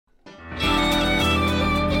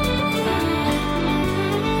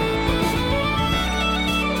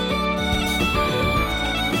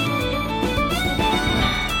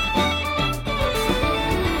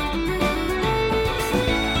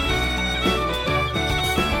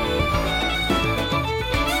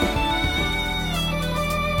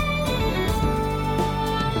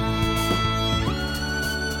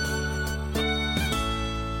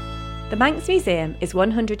Manx Museum is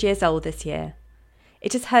 100 years old this year.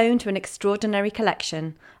 It is home to an extraordinary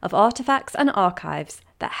collection of artefacts and archives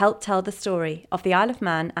that help tell the story of the Isle of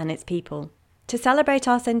Man and its people. To celebrate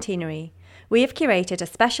our centenary, we have curated a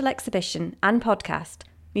special exhibition and podcast,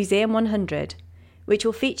 Museum 100, which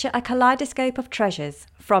will feature a kaleidoscope of treasures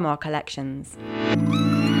from our collections.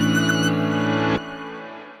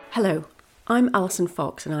 Hello, I'm Alison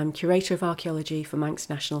Fox and I'm Curator of Archaeology for Manx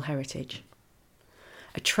National Heritage.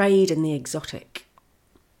 A trade in the exotic.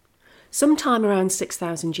 Sometime around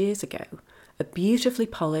 6,000 years ago, a beautifully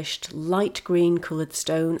polished, light green coloured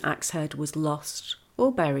stone axe head was lost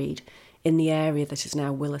or buried in the area that is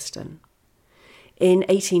now Willaston. In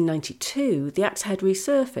 1892, the axe head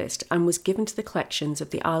resurfaced and was given to the collections of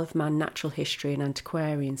the Isle of Man Natural History and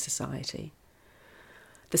Antiquarian Society.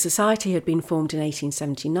 The society had been formed in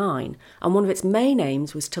 1879, and one of its main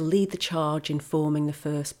aims was to lead the charge in forming the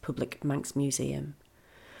first public Manx museum.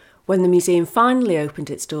 When the museum finally opened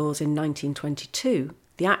its doors in 1922,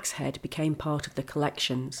 the axe head became part of the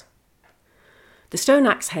collections. The stone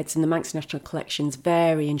axe heads in the Manx National Collections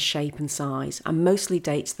vary in shape and size and mostly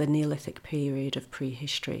date to the Neolithic period of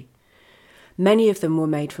prehistory. Many of them were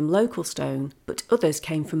made from local stone, but others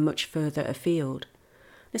came from much further afield.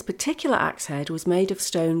 This particular axe head was made of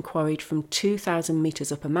stone quarried from 2,000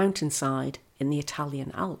 metres up a mountainside in the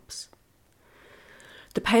Italian Alps.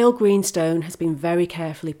 The pale green stone has been very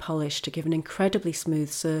carefully polished to give an incredibly smooth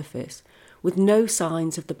surface, with no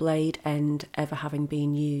signs of the blade end ever having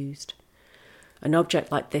been used. An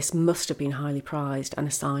object like this must have been highly prized and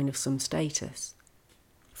a sign of some status.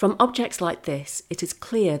 From objects like this, it is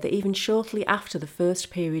clear that even shortly after the first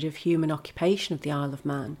period of human occupation of the Isle of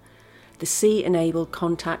Man, the sea enabled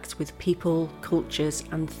contacts with people, cultures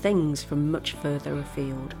and things from much further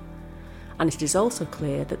afield. And it is also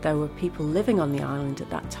clear that there were people living on the island at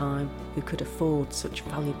that time who could afford such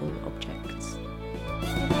valuable objects.